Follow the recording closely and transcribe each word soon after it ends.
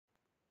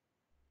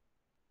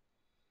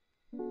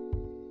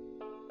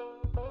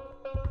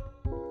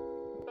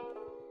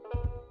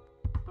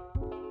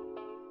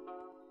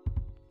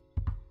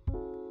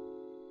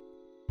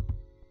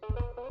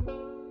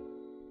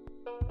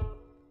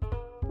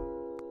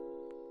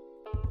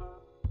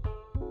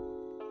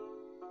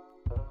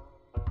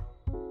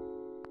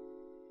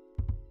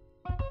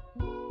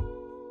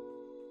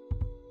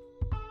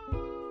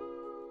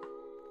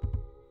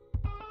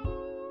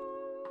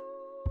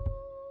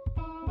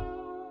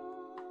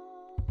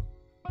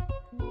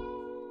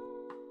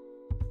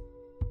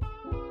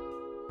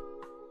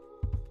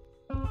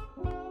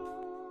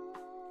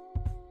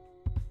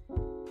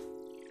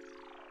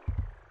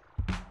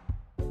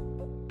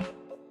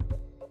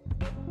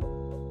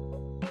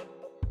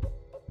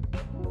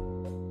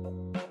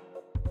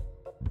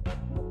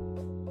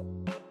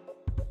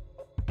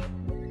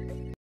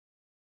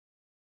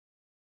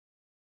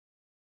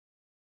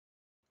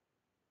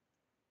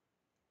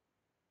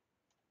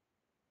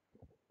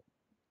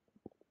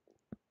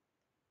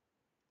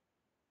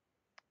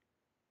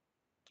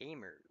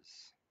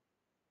Gamers,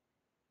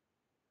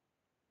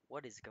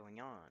 what is going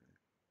on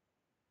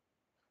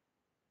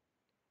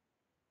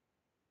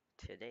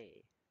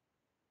today?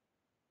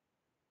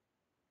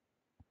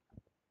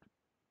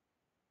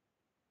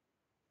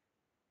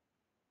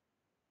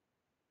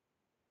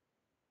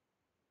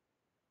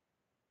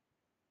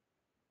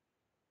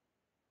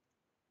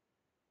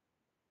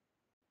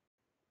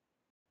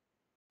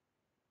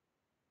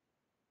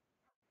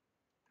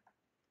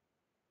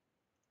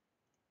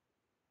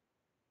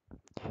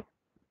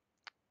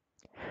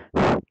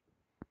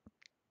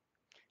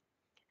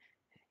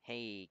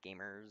 Hey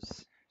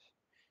gamers,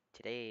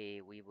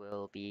 today we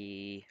will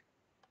be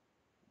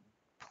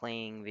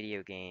playing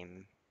video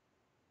game.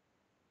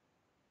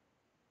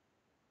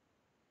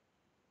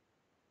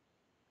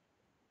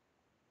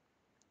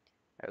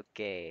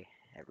 Okay,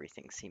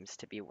 everything seems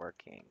to be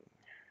working.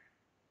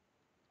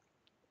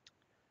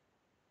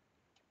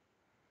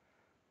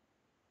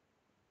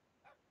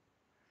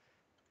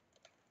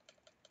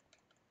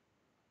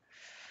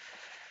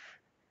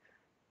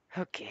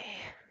 Okay,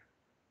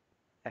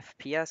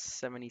 FPS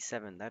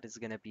 77, that is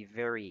gonna be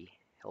very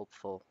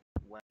helpful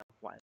while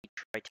we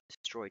try to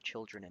destroy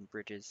children and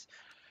bridges.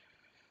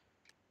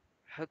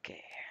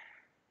 Okay,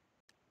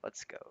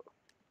 let's go.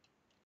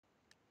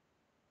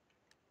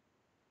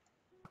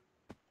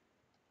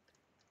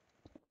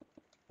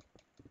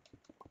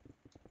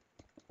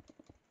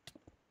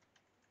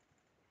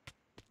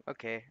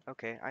 Okay,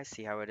 I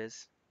see how it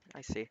is.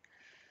 I see.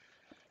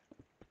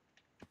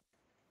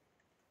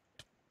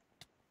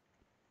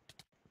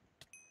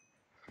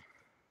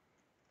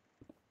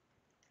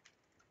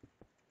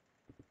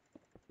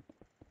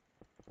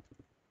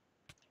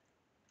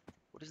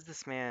 What is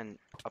this man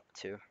up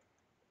to?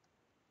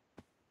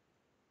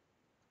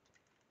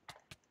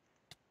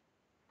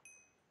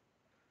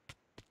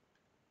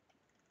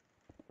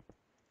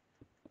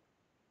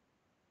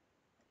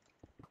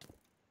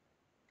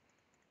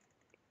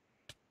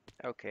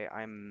 Okay,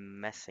 I'm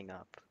messing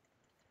up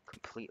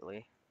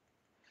completely.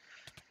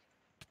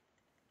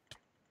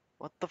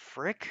 What the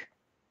frick?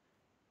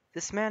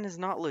 This man is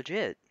not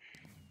legit.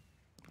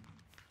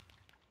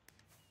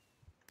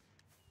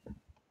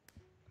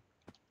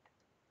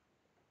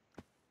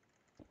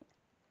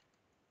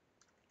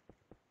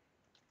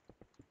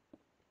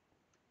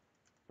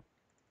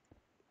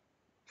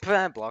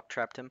 Block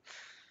trapped him.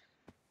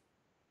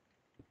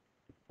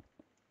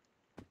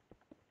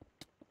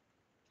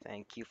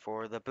 Thank you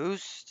for the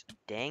boost.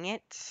 Dang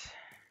it.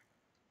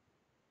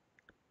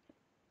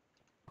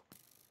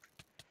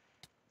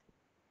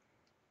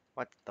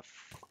 What the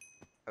f...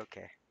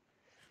 Okay.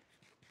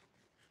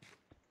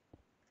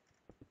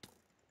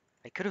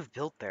 I could have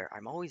built there.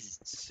 I'm always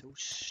so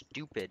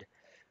stupid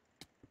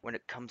when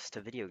it comes to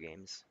video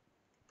games.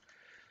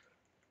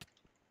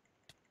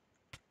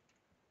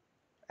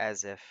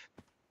 As if.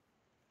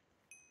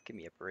 Give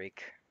me a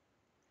break.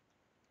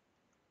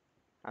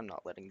 I'm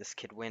not letting this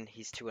kid win.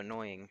 He's too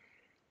annoying.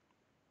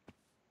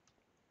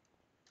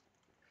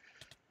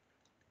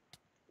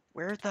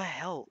 Where the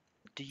hell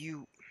do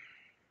you...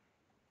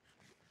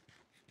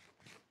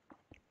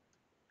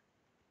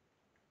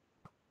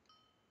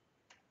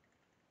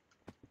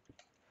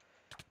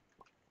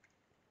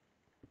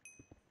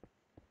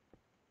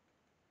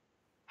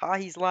 Ha,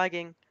 he's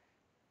lagging.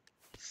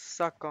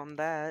 Suck on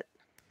that.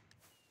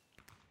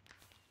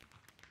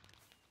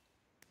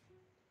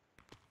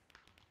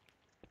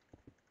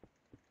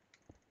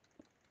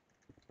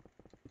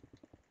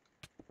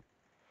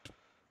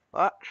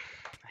 Ah,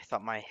 I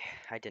thought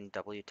I didn't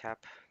W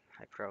tap.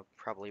 I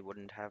probably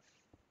wouldn't have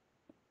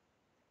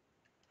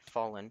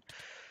fallen.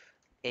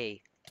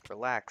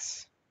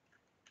 Relax,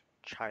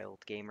 child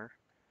gamer.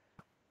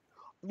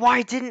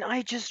 Why didn't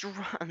I just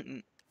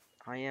run?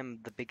 I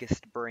am the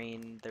biggest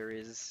brain there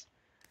is.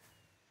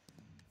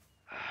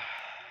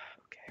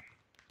 Okay.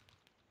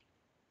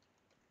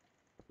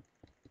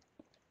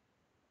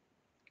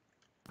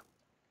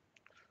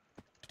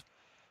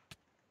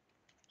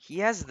 He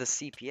has the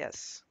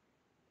CPS.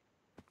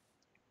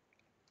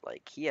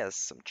 Like, he has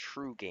some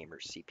true gamer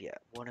CPS.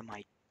 What am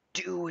I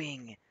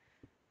doing?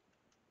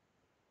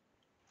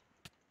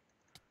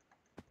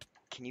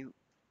 Can you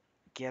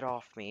get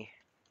off me?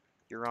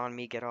 You're on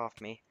me, get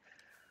off me.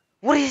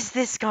 What is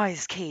this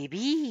guy's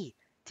KB?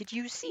 Did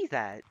you see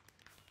that?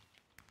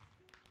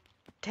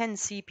 10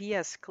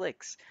 CPS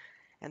clicks,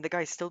 and the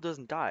guy still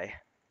doesn't die.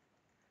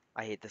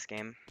 I hate this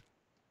game.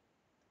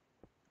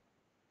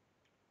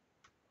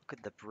 Look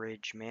at the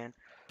bridge, man.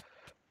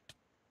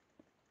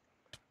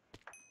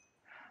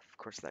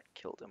 Of course that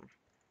killed him.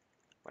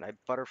 When I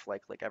butterfly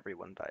click,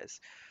 everyone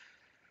dies.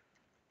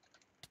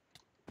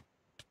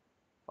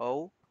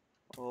 Oh,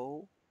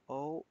 oh,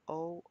 oh,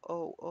 oh,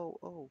 oh, oh,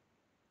 oh.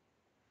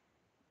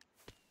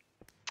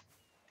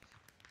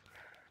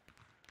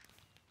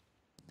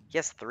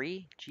 Yes,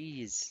 3?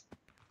 Jeez.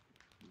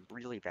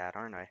 Really bad,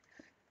 aren't I?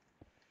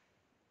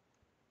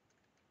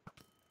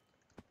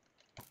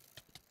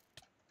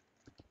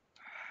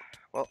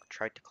 Well,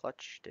 tried to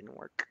clutch, didn't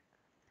work.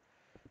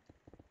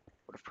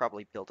 Would have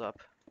probably built up.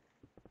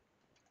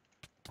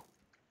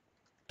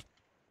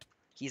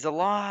 He's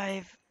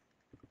alive!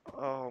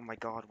 Oh my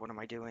god, what am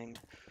I doing?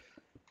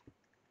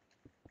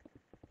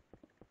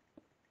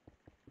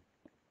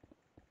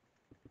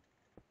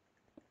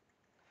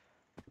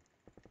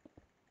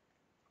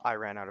 I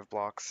ran out of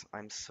blocks.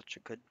 I'm such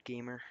a good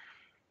gamer.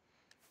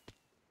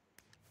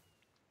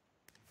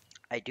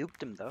 I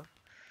duped him though.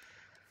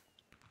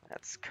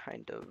 That's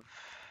kind of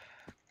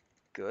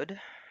good.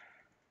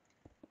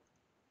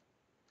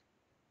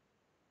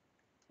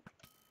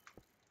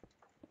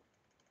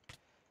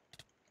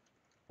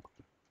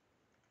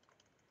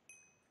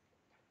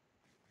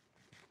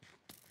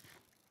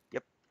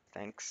 Yep,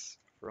 thanks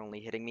for only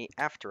hitting me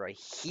after I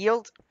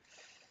healed.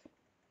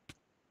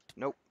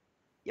 Nope.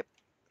 Yep,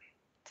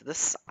 to the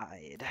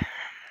side.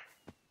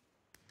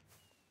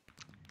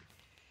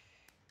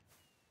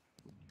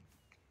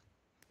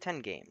 10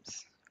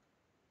 games.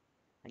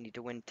 I need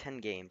to win 10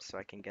 games so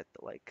I can get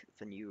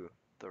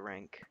the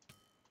rank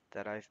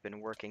that I've been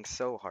working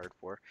so hard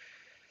for.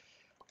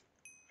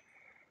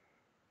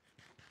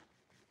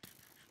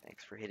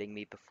 Thanks for hitting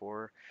me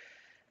before.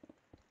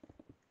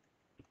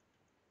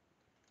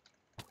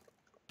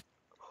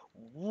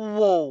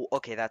 Whoa!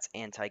 Okay, that's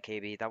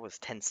anti-KB. That was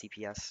 10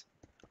 CPS.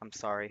 I'm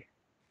sorry.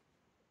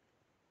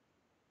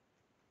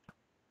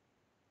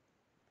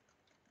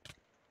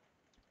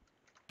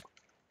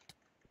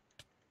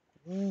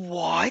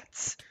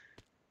 What?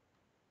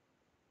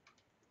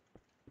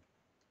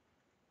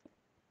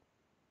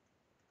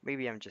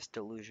 Maybe I'm just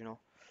delusional.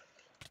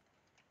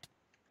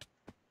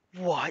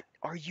 What?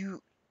 Are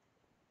you...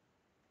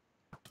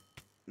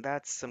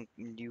 That's some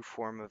new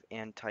form of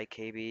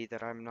anti-KB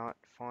that I'm not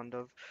fond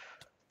of.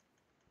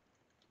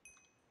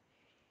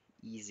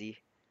 Easy.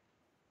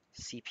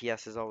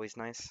 CPS is always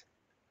nice.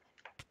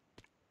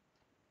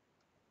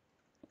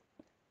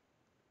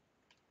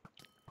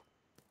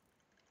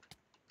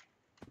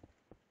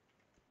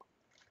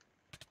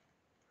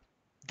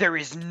 There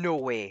is no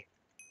way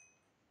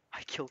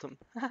I killed him.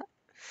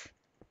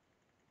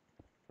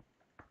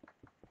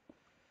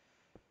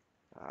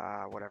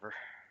 Whatever.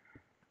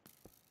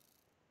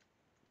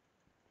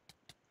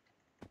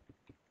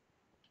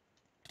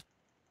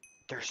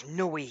 There's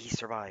no way he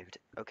survived,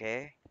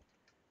 okay?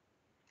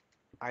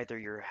 Either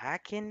you're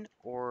hacking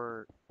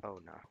or... Oh,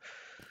 no.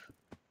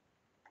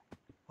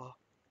 Oh,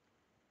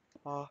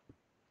 oh,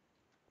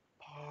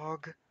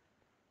 Pog.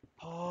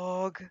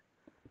 Pog.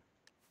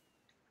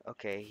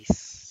 Okay,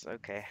 he's...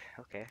 Okay,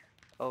 okay.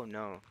 Oh,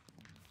 no.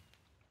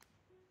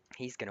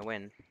 He's gonna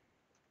win.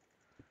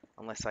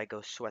 Unless I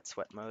go sweat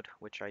mode,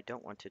 which I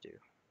don't want to do.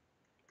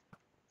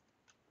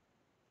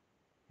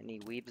 Any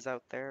weebs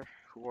out there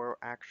who are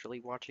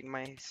actually watching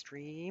my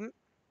stream?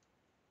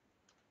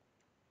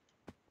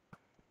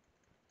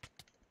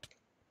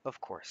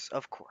 Of course,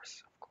 of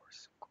course, of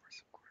course, of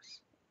course, of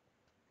course.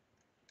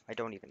 I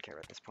don't even care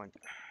at this point.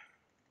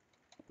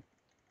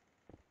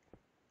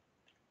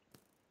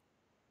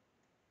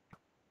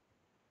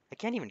 I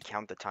can't even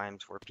count the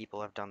times where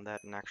people have done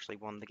that and actually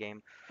won the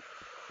game.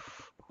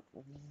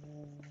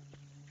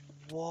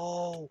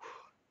 Whoa!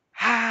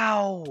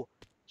 How?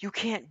 You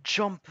can't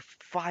jump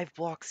 5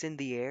 blocks in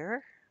the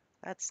air?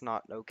 That's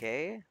not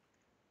okay.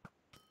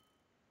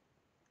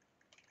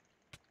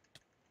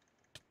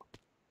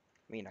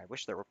 I mean, I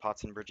wish there were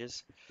pots and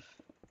bridges.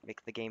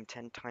 Make the game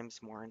 10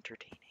 times more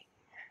entertaining.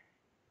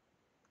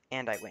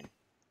 And I win.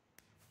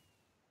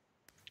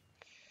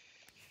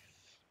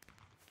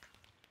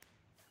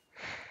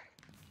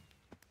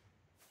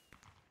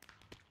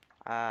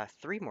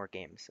 Three more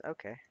games.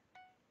 Okay.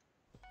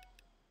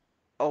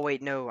 Oh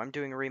wait, no, I'm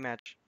doing a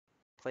rematch.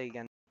 Play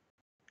again.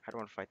 I don't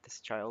want to fight this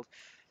child.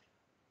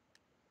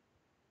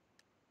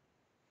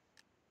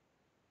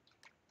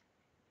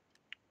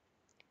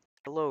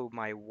 Hello,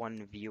 my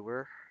one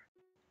viewer.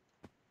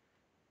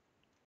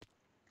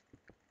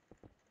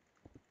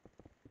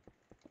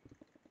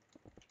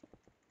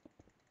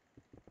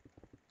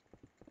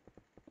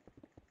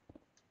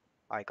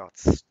 I got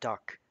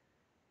stuck.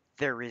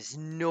 There is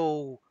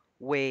no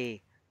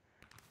way.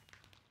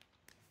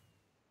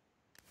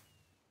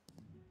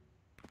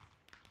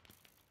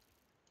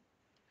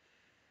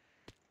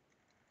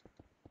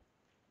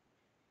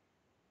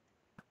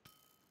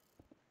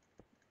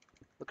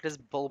 Look at his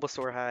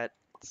Bulbasaur hat.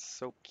 It's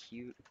so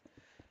cute.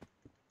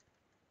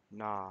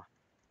 Nah.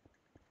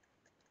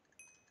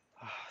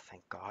 Oh,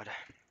 thank God.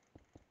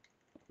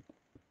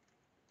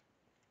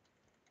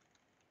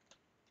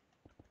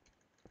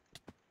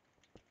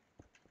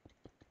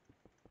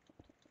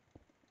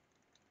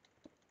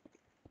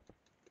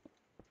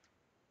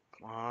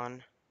 Come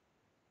on.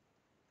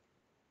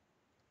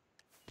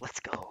 Let's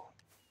go.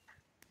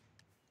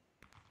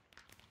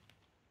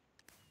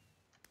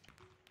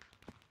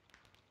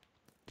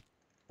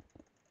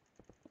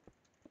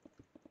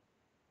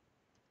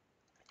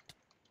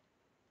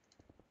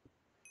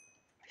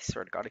 I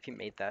swear to God, if he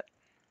made that.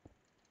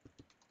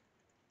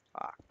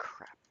 Ah,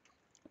 crap.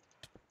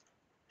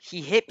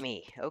 He hit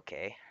me.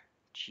 Okay.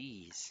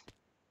 Jeez.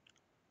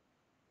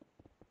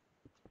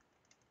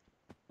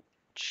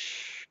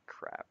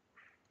 Crap.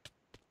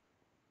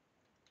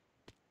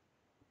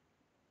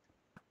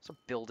 So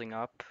building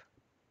up,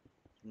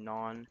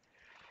 non.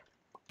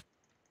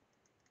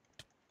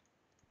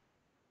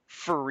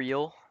 For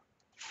real,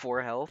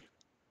 4 health.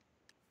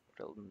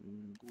 What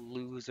a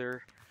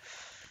loser.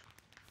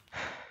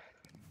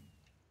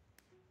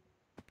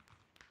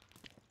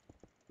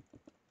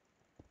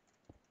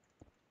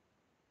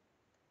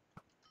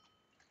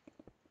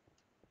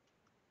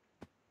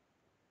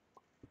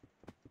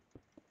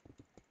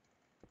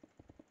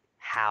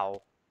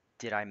 How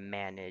did I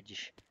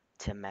manage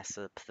to mess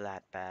up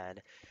that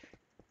bad?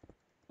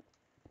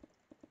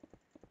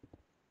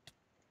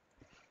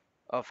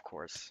 Of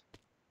course.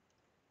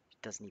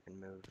 It doesn't even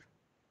move.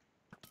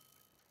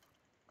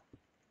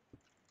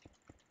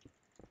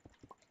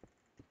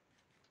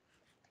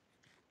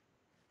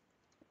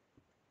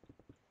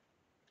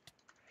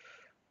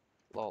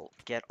 Lol,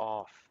 get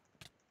off.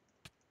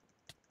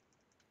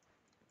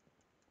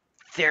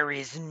 There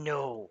is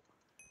no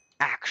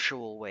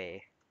actual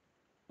way.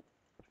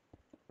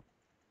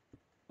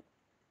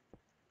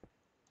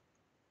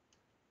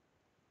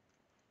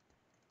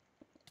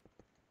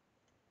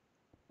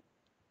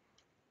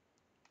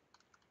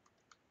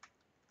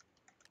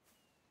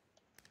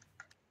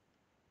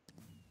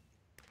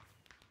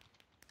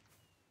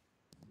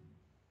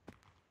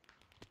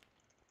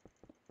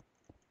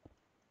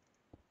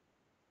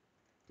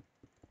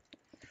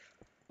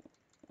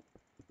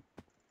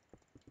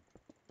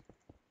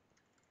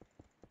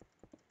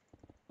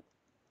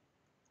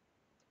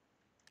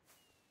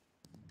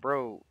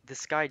 Bro,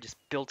 this guy just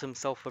built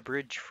himself a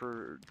bridge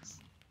for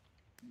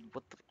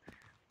what the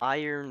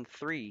Iron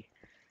 3.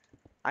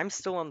 I'm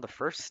still on the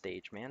first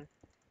stage, man.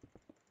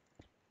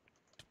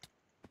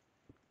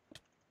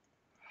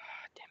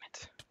 Damn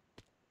it.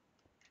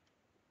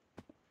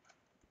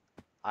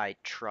 I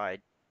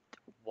tried.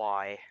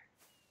 Why?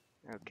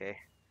 Okay.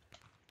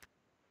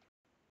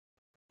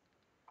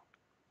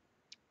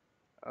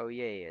 Oh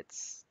yay,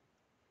 it's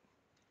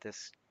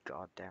this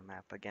goddamn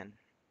map again.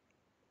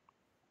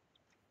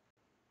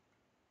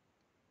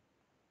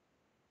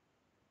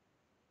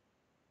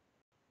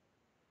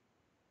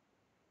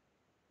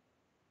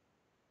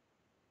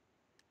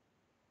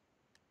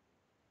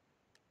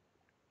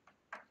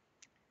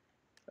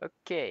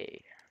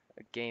 Okay,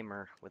 a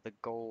gamer with a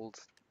gold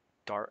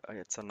dart.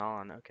 It's a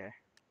non. Okay.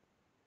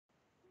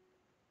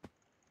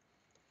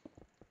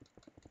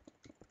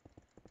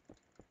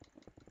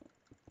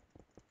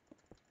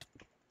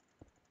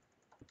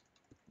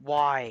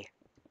 Why?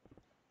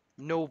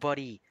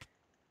 Nobody,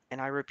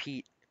 and I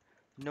repeat,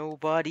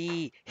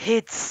 nobody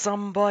hit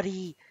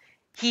somebody.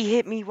 He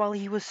hit me while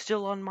he was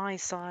still on my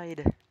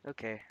side.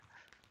 Okay,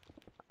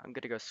 I'm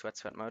gonna go sweat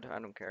mode. I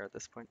don't care at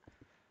this point.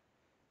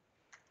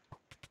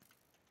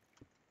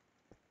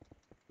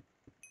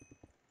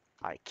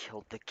 I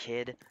killed the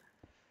kid.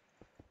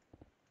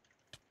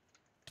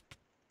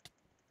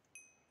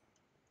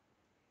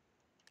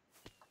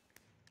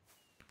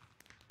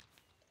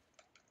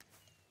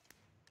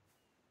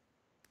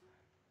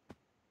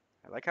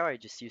 I like how I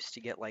just used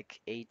to get like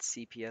 8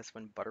 CPS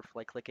when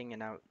butterfly clicking, and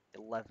now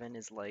 11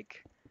 is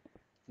like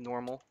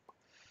normal.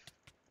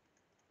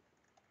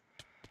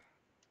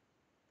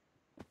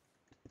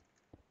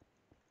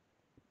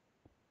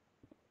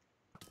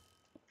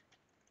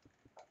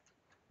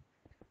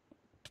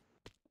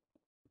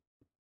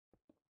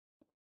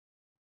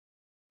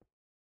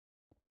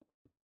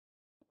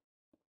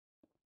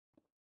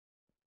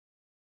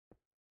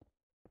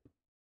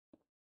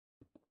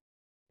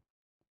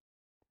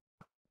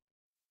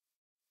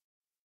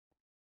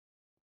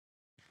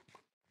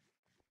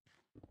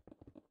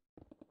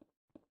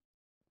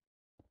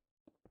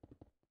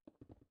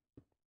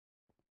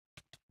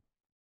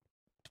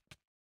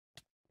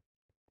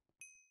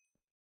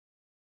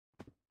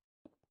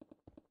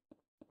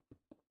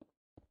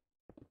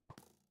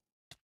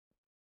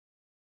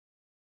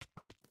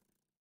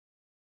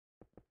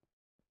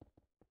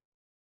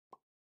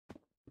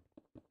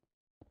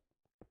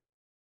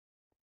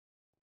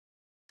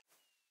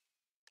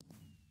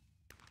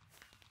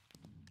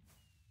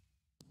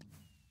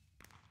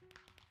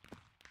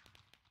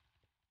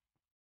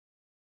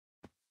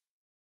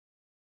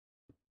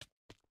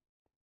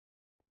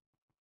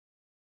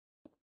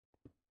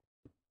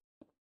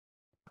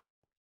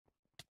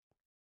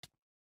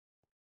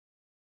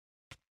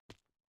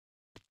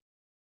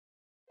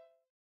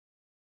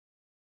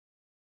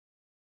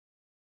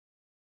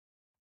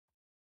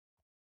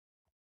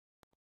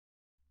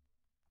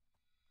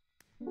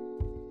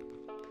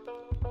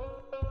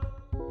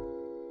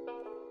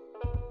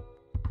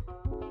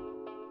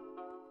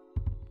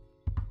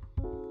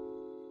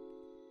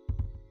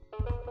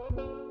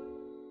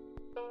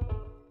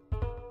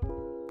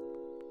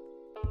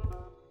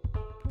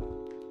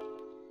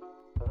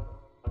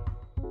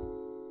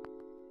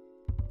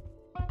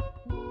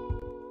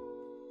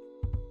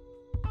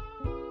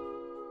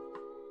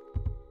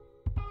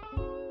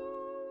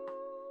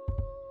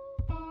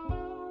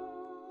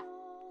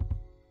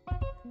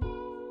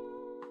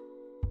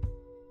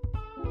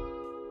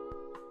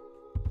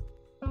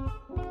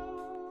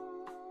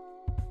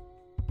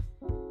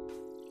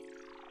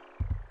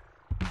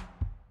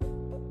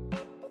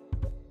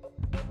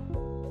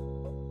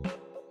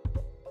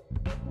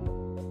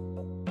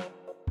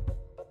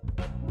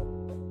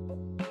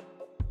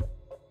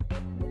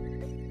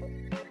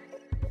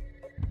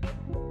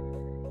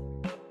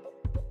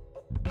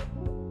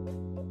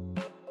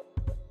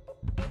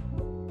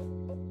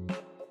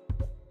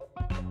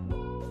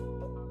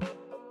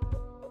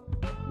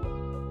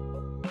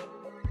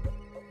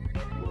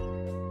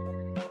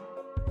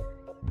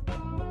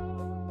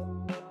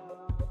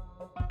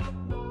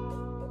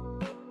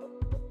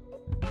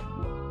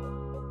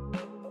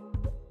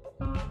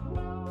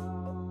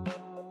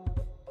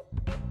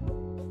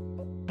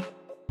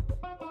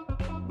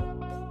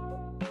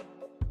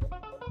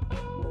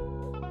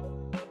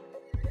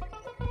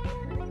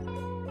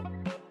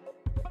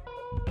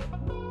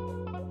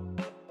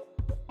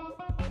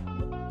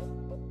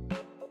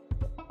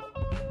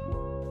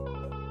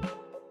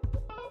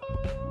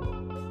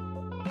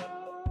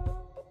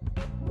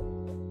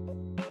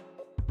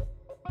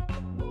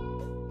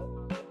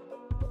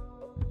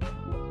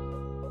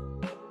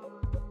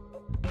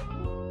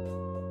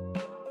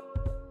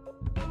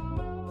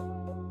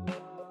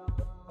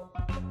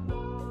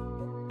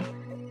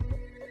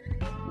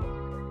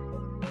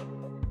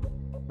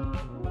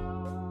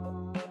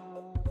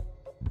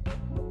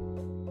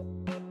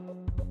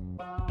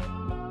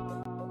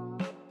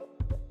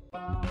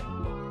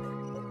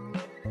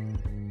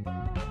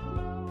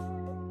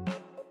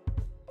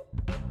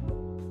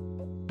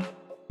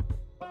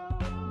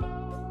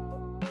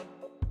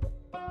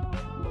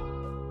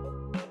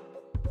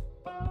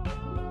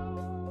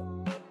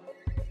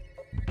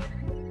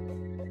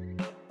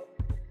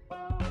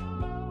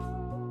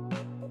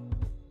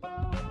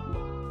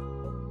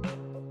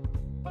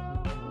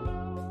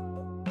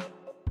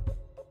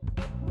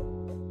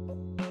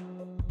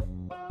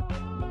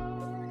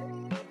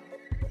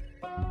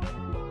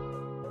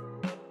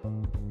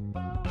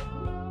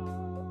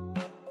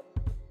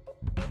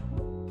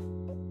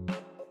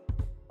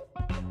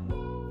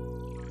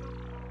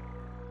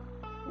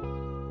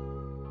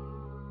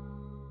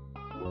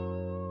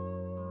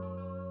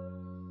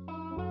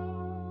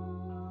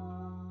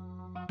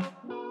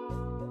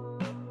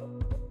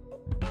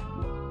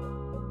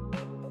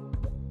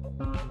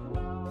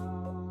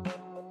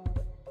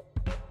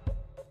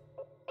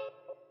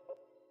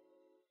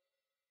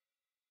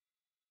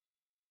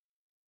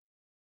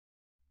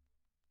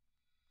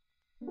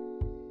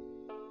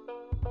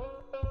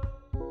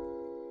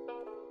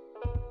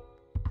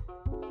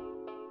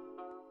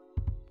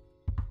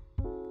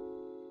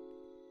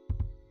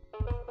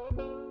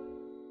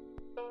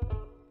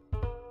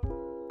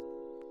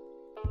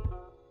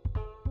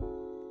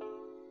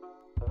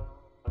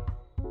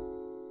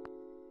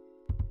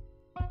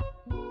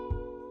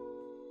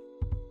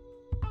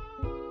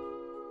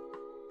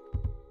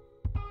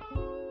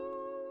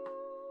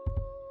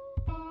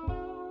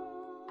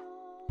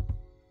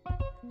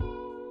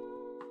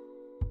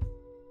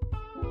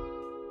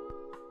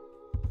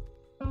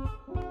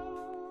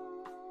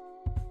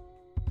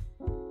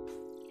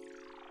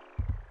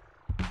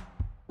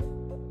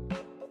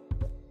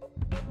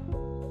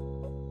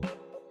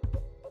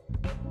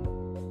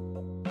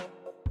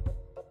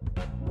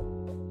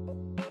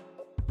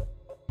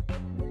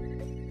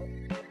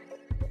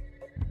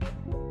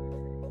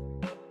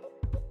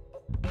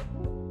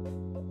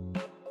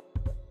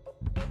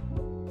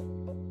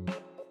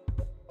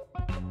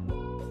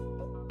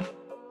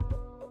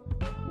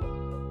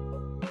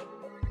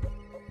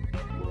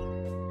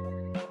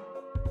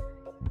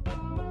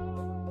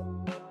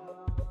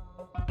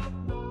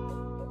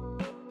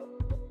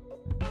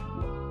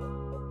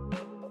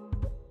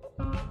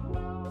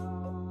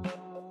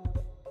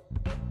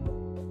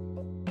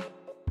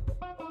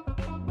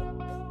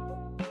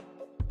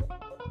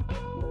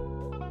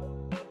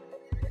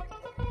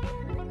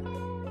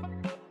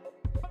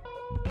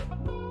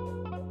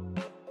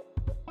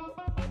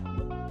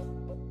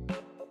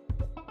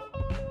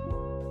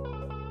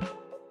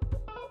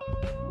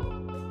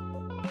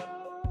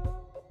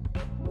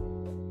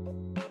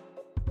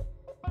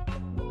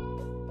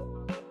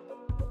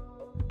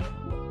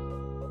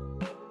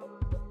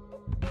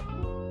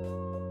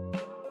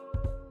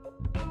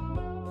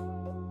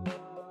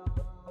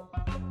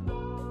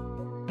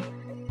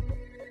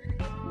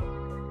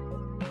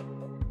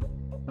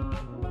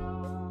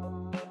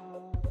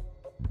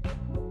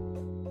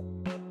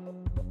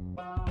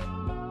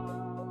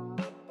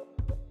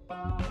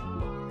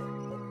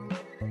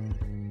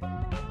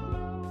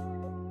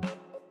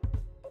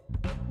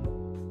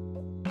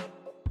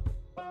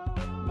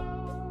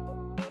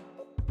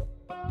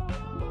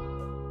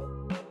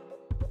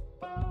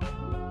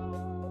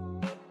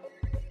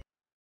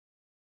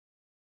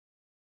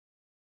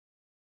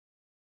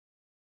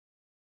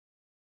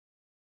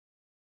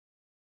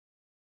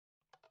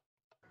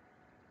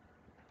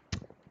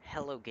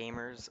 Hello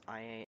gamers,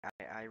 I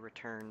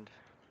returned.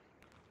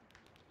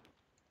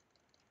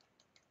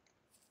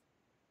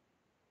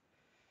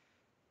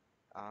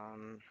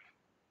 Um,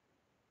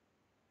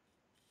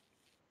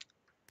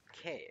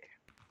 okay,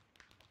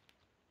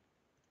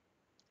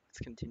 let's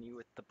continue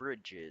with the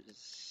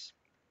bridges.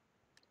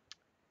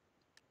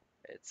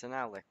 It's an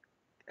Alex.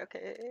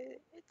 Okay,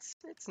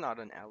 it's not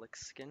an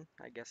Alex skin.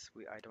 I guess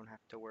I don't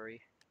have to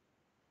worry.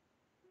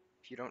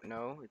 If you don't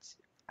know, it's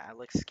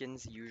Alex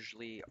skins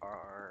usually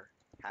are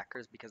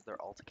hackers because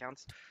they're alt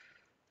accounts.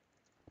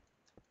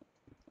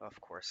 Of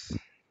course.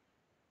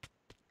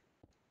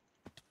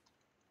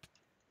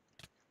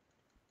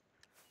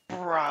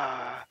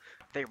 Bruh,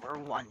 they were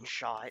one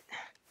shot.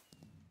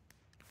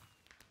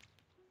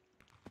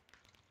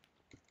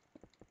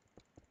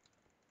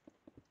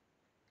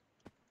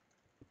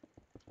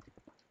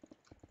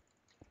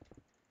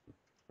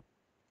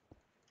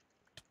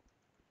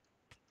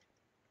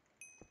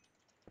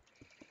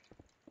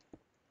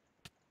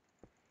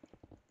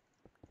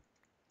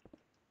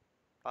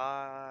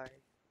 Bye.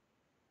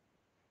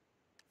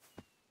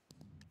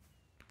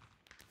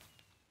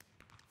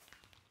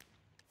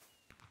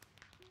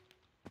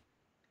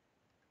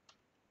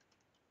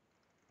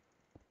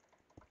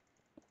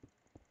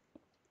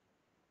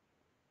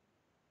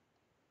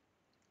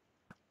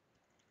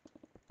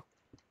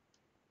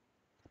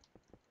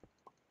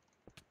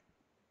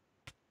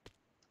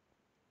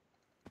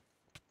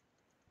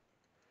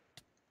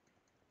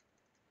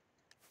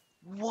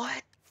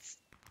 What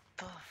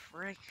the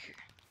frick?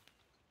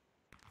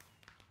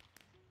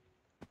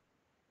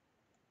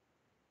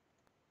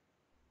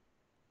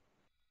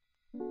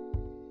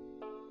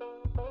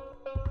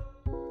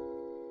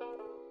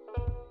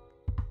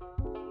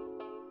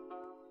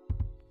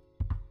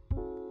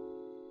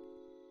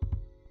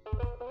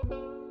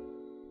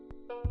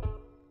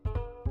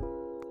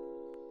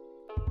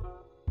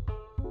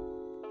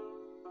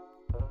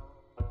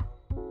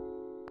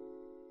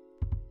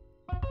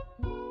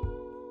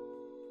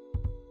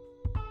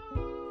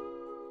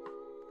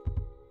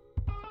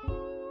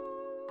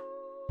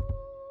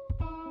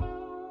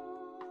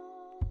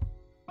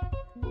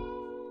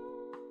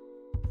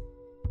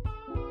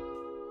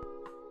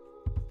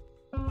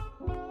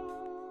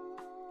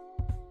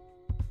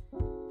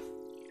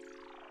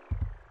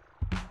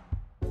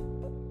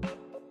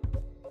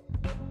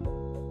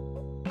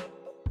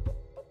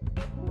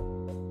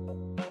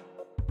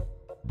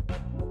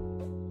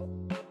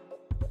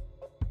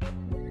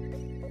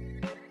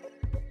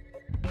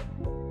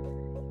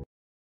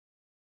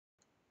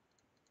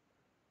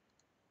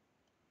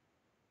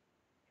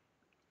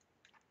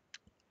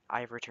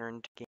 I've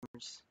returned,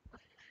 gamers.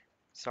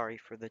 Sorry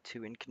for the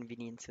 2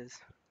 inconveniences.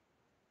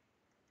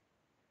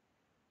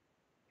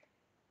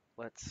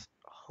 Let's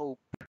hope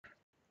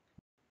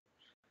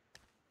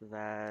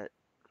that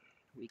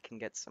we can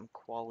get some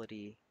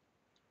quality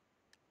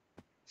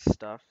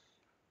stuff.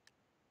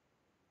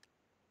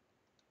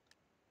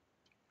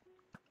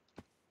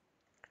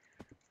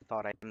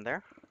 Thought I am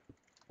there.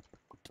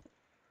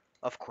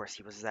 Of course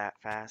he was that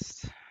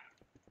fast.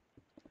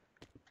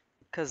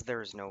 'Cause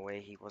there's no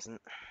way he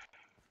wasn't.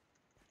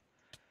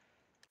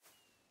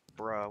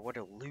 Bruh, what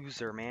a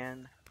loser,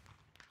 man.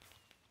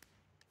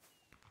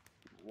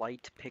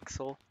 Light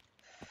Pixel.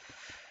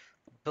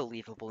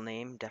 Believable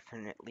name,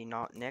 definitely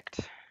not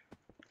nicked.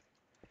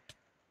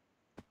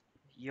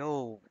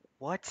 Yo,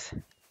 what?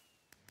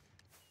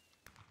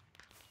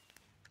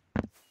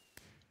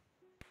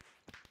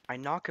 I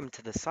knock him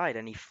to the side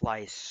and he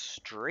flies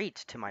straight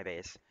to my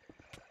base.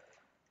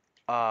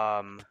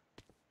 Are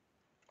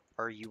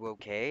you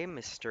okay,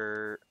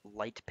 Mr.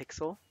 Light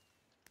Pixel?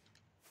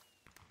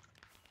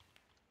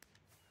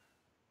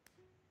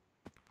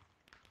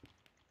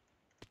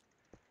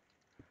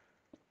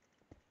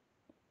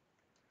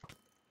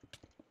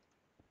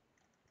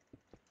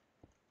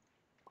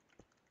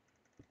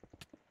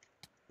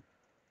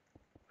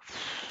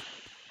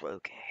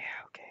 Okay,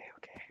 okay,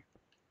 okay.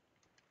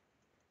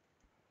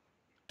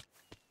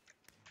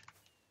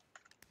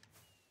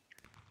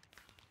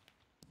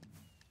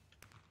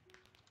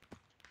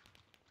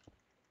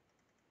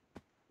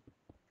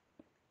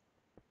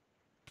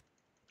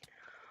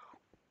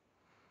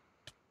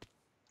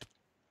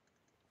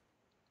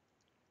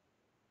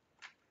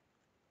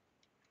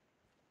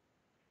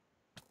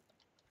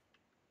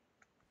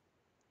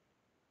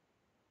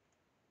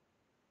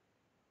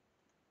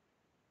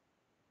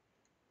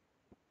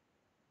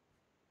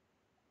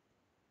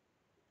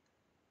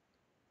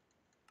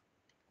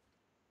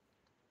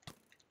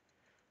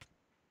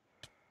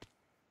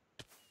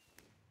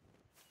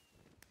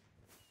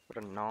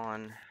 What a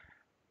non. Why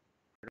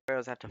do I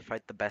always have to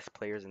fight the best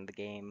players in the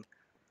game?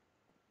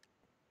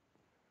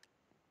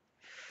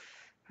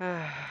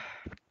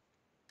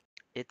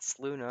 It's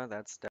Luna,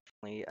 that's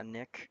definitely a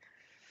nick.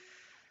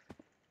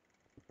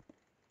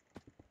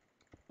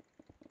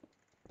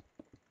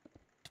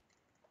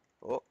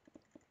 Oh.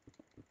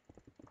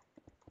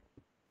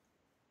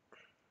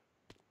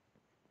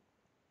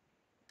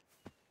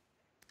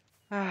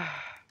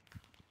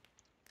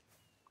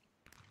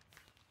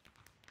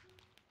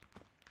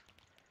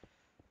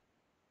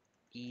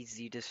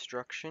 Easy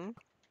destruction.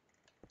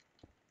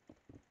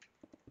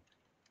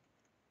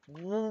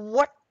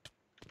 What?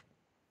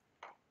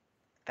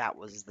 That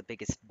was the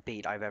biggest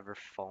bait I've ever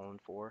fallen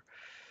for.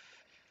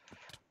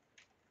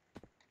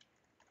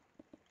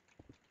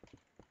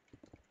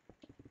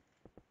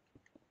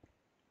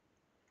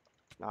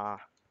 Nah.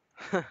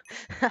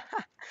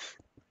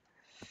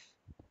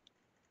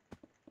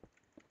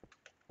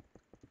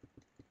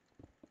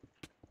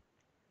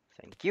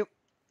 Thank you.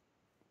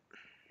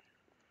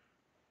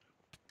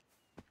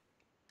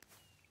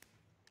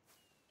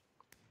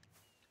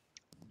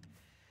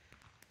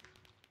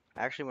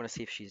 I actually want to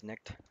see if she's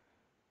nicked.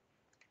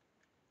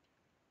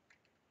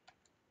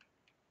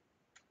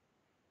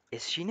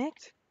 Is she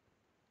nicked?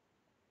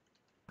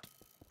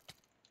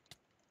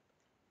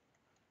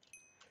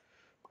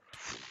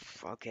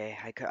 Okay,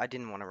 I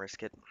didn't want to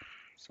risk it,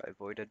 so I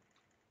avoided.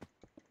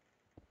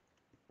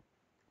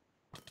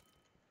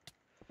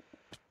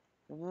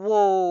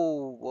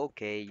 Whoa!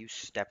 Okay, you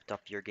stepped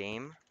up your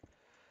game,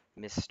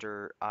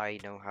 Mr. I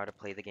know how to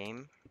play the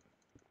game.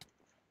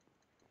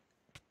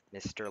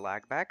 Mr.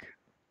 Lagback.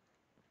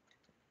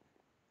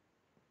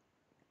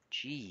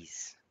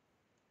 Jeez.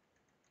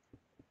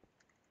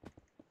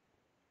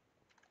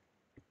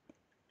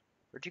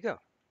 Where'd you go?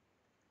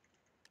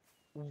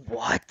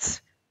 What?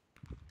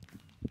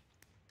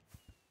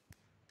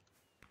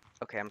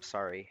 Okay, I'm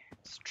sorry,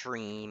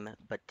 stream,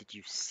 but did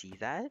you see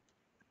that?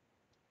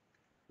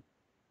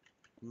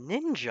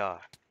 Ninja!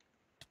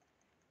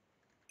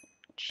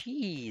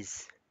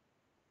 Jeez.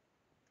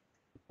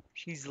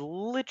 She's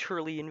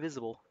literally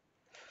invisible.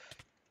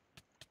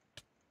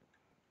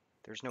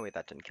 There's no way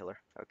that didn't kill her.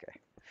 Okay.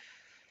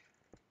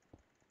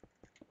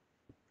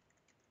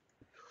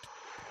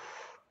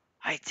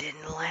 I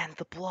didn't land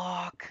the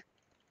block!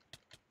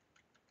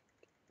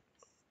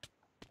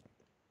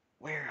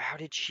 Where? How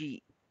did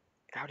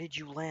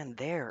you land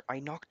there? I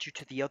knocked you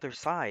to the other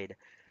side.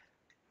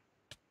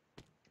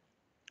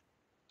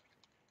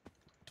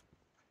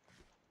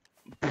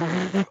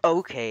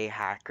 Okay,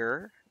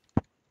 hacker.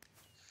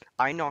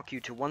 I knock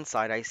you to one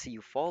side, I see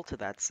you fall to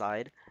that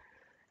side,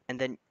 and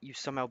then you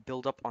somehow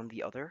build up on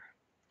the other.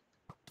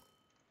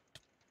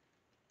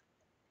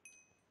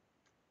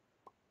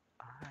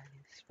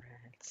 Eyes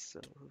red,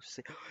 so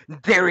sick.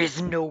 There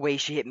is no way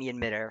she hit me in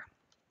midair.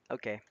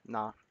 Okay,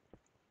 nah.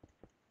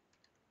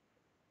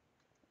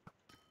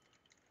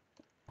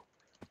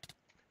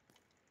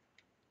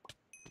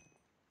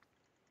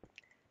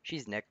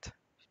 She's nicked.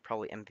 She's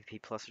probably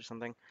MVP plus or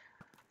something.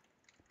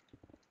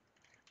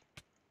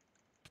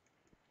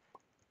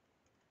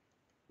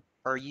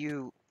 Are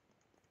you...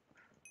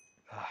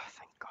 Oh,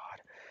 thank God.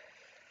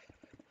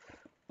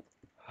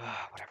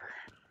 Whatever.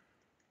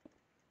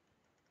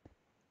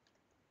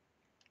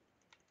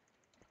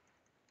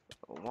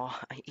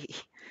 Why?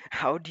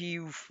 How do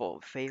you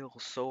fail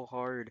so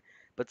hard,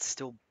 but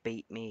still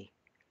bait me?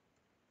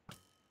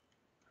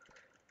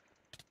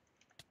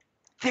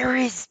 There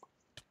is...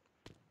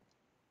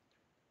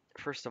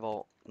 First of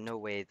all, no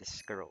way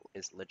this girl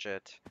is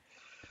legit.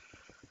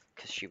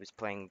 Because she was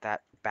playing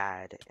that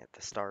bad at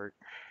the start.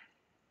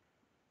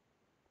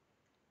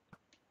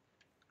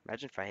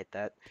 Imagine if I hit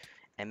that.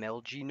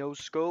 MLG no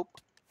scope.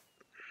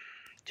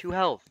 2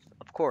 health,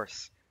 of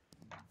course.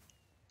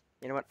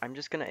 You know what? I'm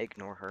just gonna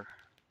ignore her.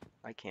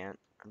 I can't.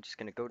 I'm just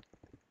gonna go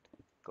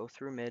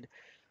through mid.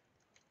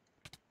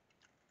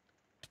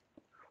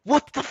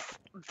 What the f-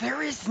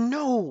 There is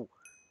no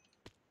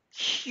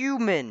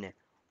human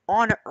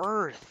on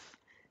Earth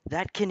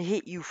that can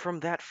hit you from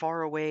that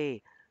far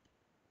away.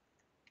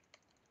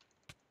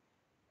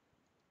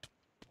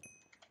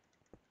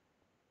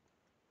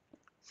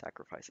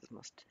 Sacrifices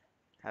must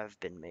have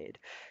been made.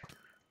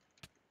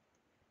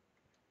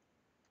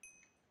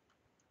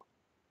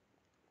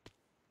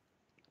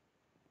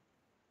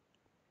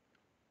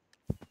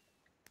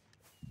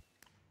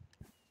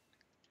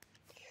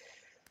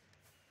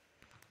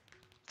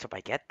 So if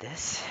I get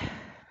this...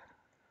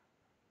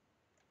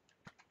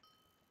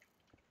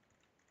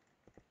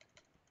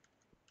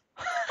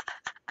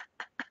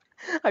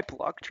 I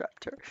block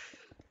trapped her.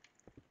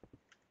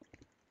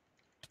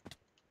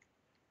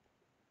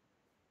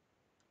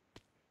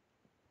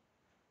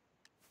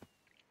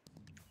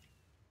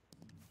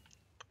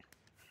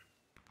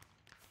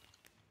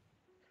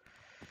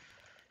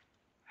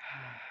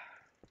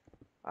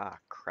 Ah,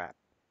 crap.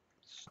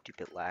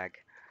 Stupid lag.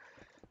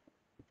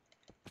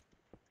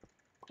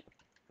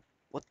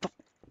 What the...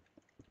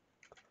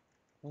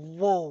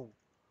 Whoa!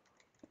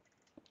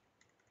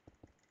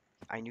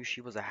 I knew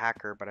she was a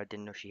hacker, but I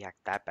didn't know she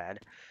hacked that bad.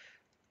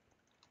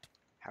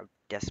 How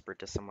desperate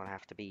does someone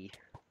have to be?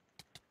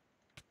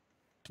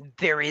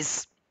 There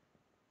is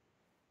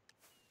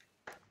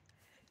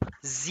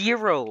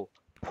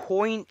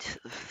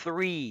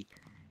 0.3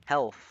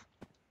 health.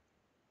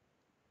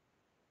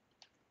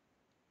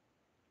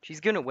 She's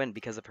gonna win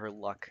because of her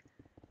luck.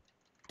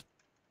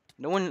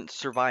 No one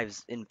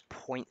survives in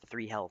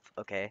 0.3 health,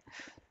 okay?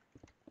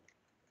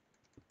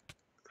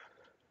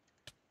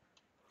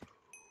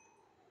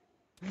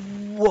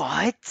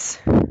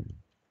 What?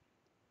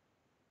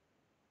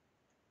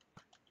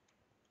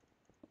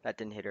 That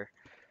didn't hit her.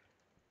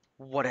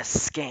 What a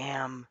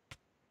scam!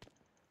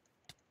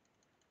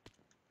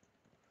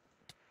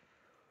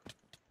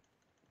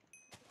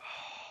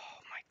 Oh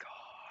my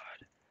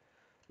god.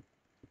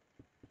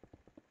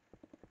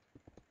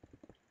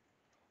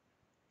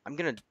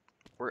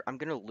 I'm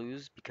gonna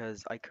lose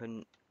because I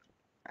couldn't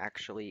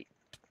actually,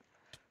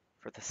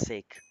 for the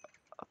sake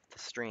of the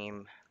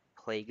stream,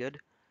 play good.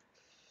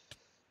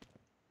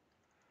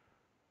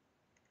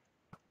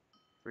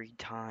 Every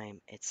time.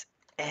 It's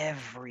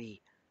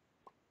every...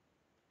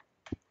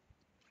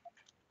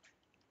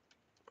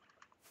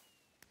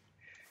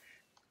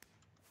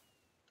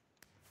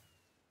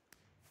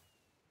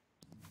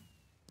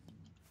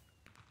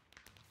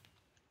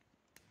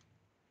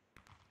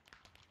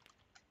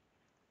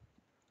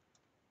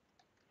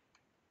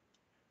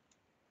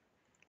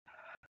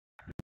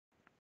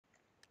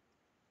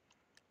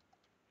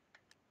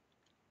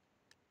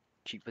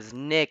 She was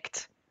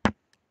nicked.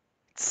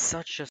 It's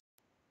such a...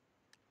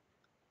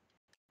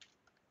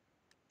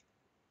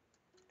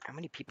 How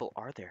many people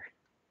are there?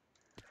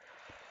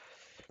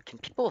 Can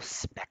people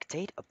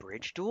spectate a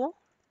bridge duel?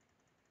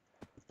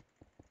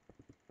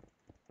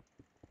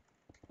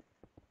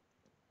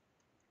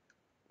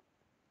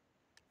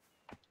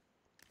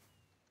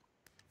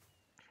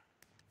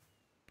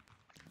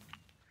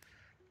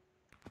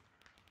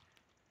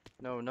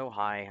 No, no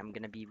hi. I'm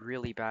gonna be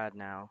really bad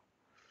now.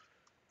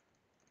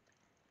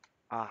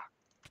 Ah.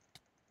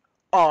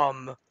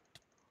 Um.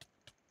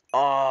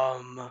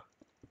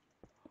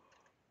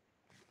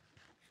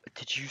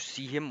 Did you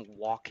see him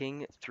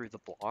walking through the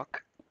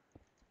block?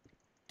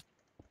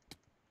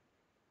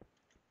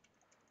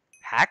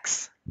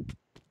 Hacks?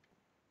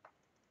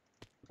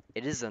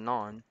 It is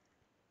Anon.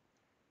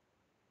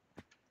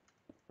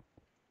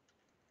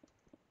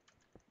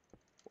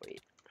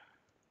 Wait.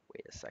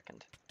 Wait a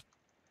second.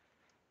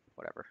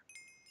 Whatever.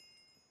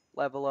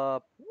 Level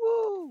up.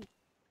 Woo!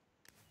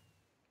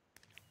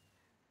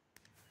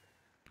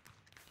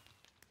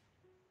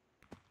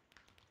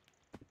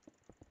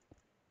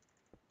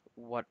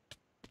 What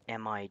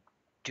am I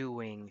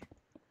doing?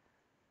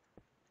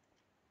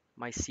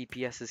 My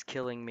CPS is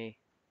killing me.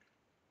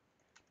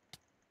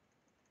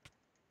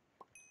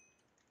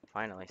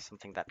 Finally,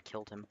 something that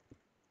killed him.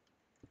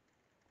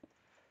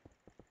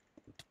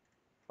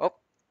 Oh!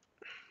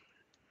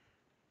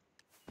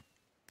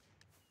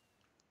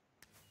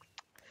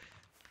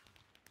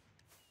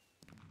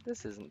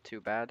 This isn't too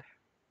bad.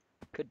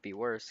 Could be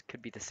worse.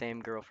 Could be the same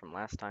girl from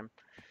last time.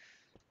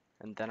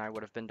 And then I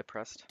would have been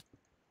depressed.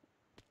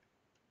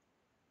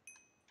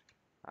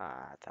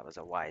 Ah, that was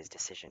a wise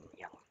decision,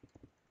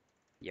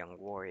 young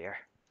warrior.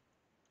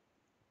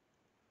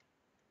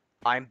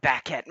 I'm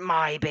back at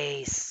my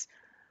base!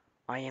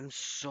 I am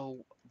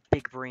so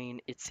big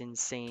brain, it's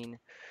insane.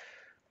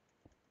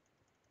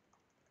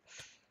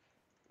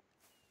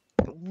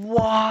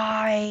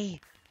 Why?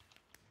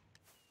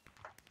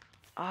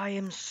 I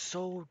am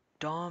so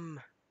dumb.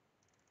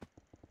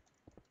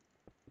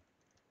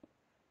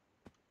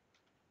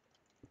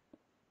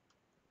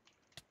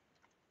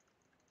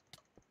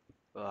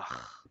 Ugh.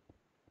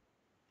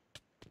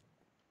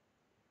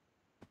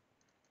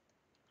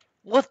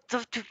 What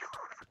the...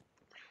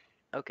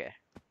 Okay.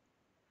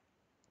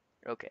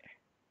 Okay.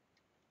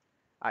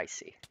 I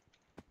see.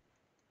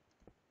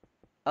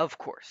 Of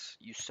course,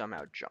 you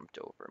somehow jumped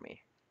over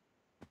me.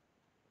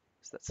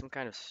 Is that some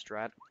kind of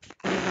strat?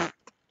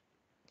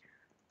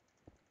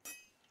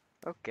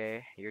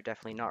 Okay, you're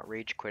definitely not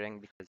rage quitting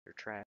because you're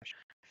trash.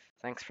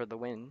 Thanks for the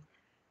win.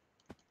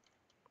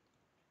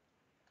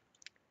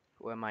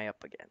 Who am I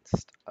up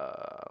against?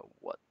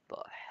 What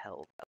the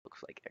hell? That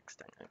looks like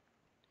Extended.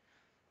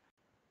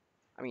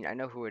 I mean, I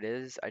know who it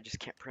is, I just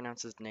can't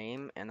pronounce his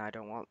name, and I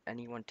don't want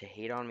anyone to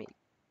hate on me,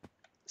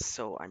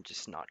 so I'm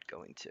just not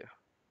going to.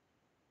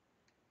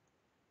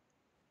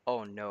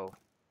 Oh no.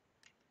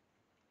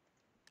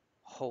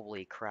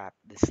 Holy crap,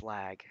 this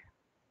lag.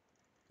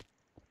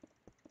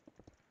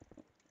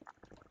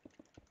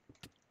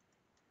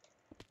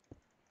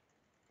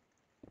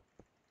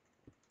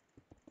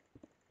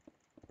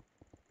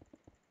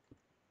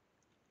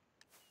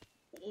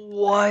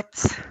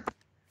 What?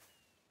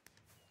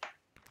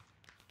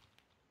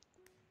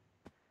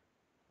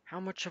 How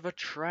much of a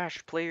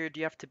trash player do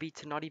you have to be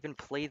to not even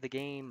play the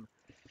game?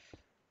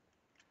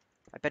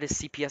 I bet his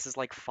CPS is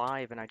like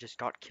 5 and I just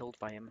got killed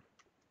by him.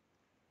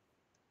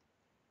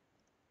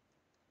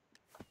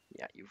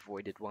 Yeah, you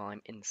voided while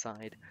I'm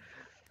inside.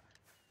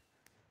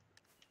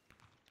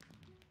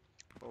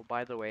 Oh,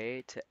 by the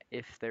way,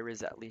 if there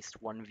is at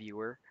least one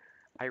viewer,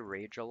 I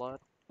rage a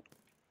lot.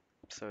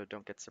 So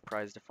don't get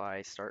surprised if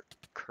I start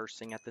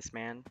cursing at this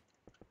man.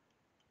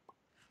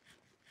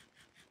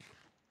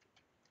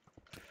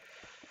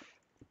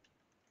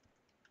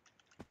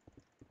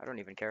 I don't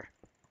even care.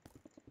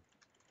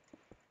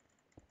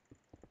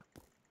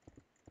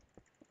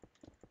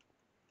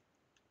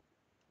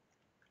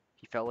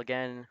 He fell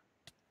again.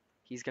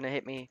 He's gonna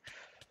hit me.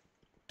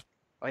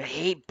 I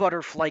hate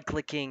butterfly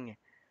clicking.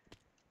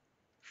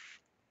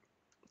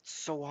 It's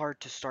so hard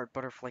to start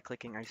butterfly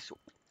clicking.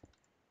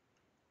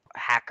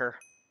 Hacker.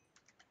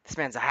 This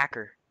man's a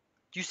hacker.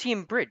 Do you see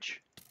him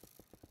bridge?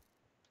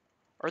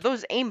 Are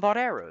those aimbot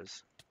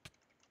arrows?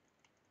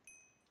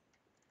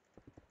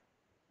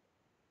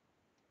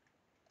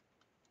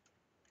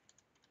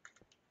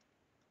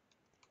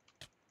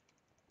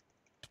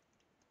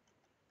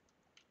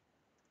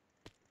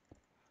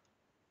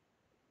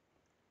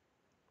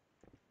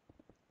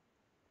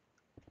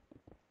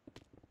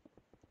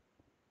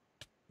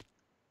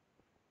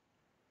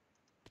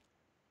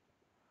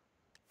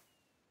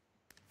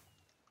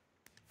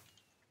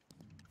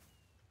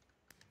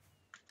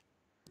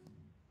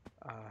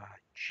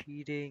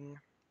 Cheating.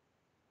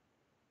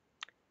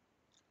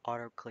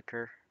 Auto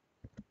clicker.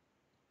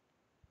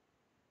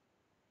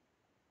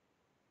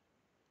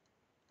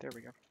 There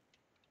we go.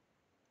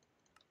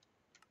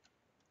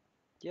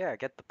 Yeah, I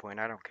get the point.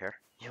 I don't care.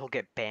 You'll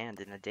get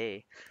banned in a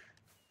day.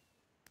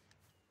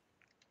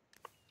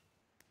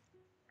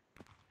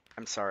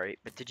 I'm sorry,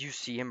 but did you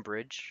see him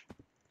bridge?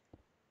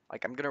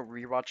 Like, I'm gonna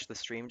rewatch the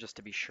stream just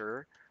to be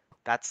sure.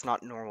 That's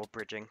not normal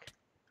bridging.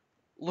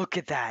 Look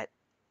at that!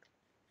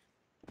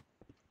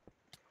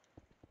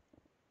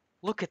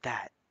 Look at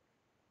that!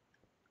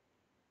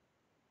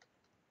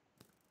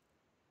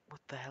 What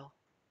the hell?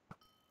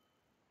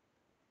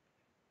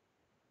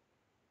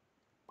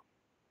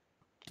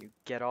 You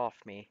get off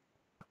me.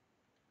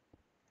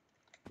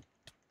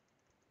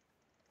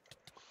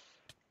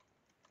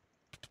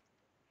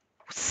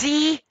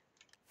 See?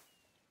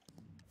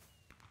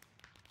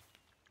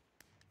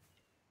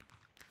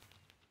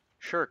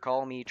 Sure,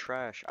 call me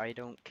trash. I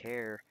don't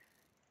care.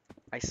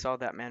 I saw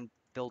that man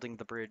building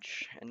the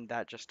bridge, and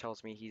that just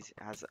tells me he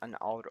has an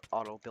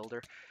auto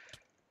builder.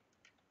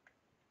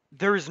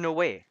 There is no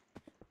way.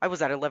 I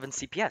was at 11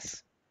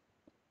 CPS.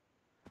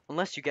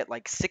 Unless you get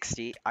like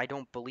 60, I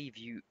don't believe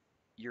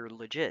you're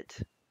legit.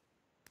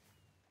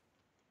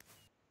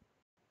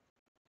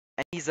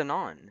 And he's a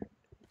non.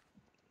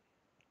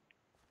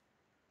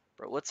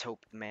 Bro, let's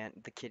hope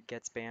the kid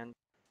gets banned.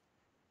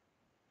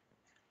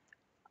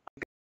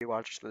 We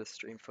watched the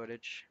stream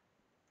footage.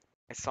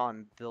 I saw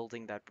him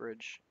building that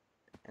bridge,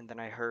 and then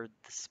I heard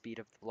the speed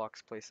of the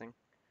blocks placing.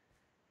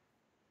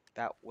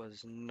 That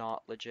was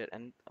not legit,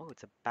 and oh,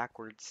 it's a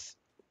backwards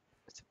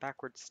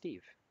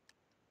Steve.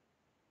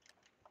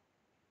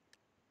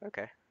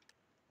 Okay.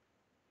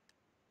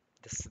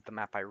 This is the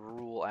map I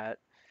rule at.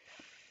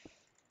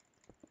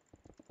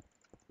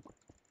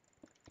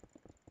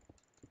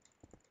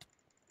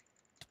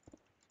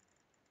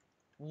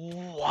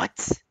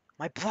 What?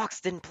 My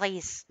blocks didn't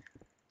place.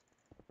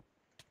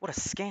 What a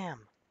scam.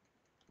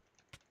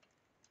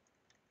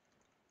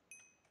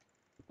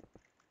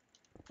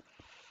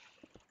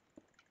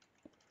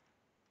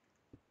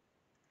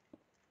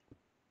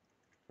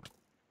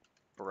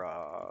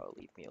 Bruh,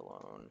 leave me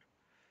alone.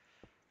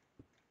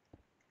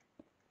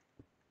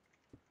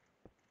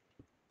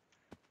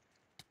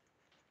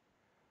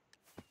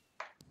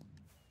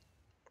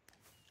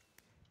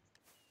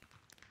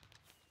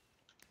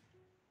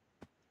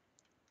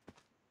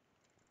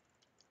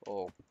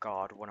 Oh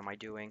god, what am I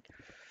doing?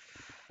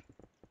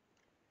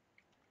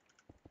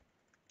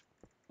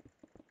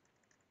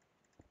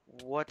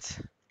 What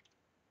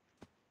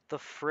the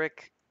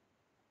frick?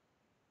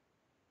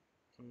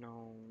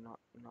 No,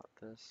 not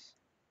this.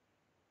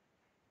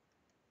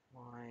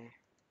 Why?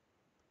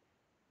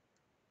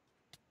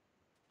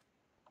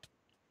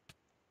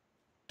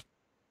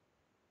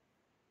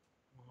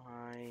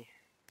 Why?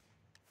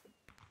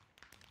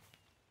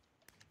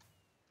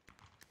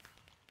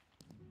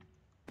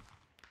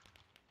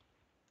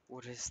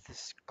 What is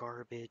this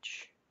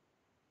garbage?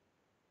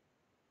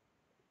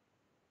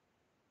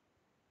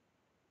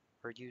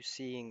 Are you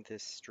seeing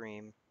this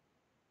stream?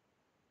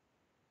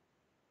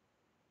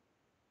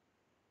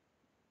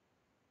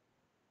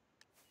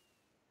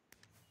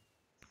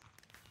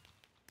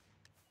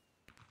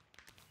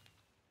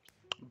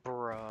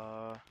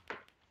 Bruh.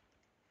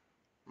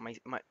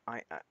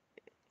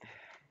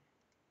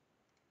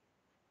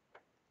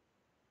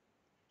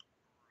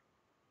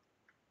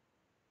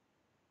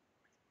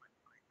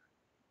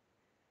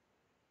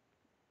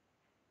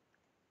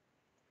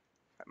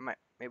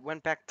 It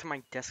went back to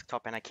my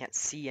desktop and I can't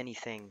see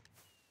anything.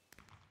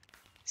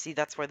 See,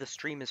 that's why the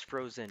stream is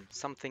frozen.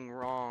 Something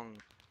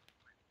wrong.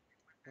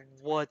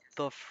 What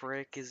the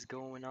frick is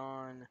going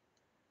on?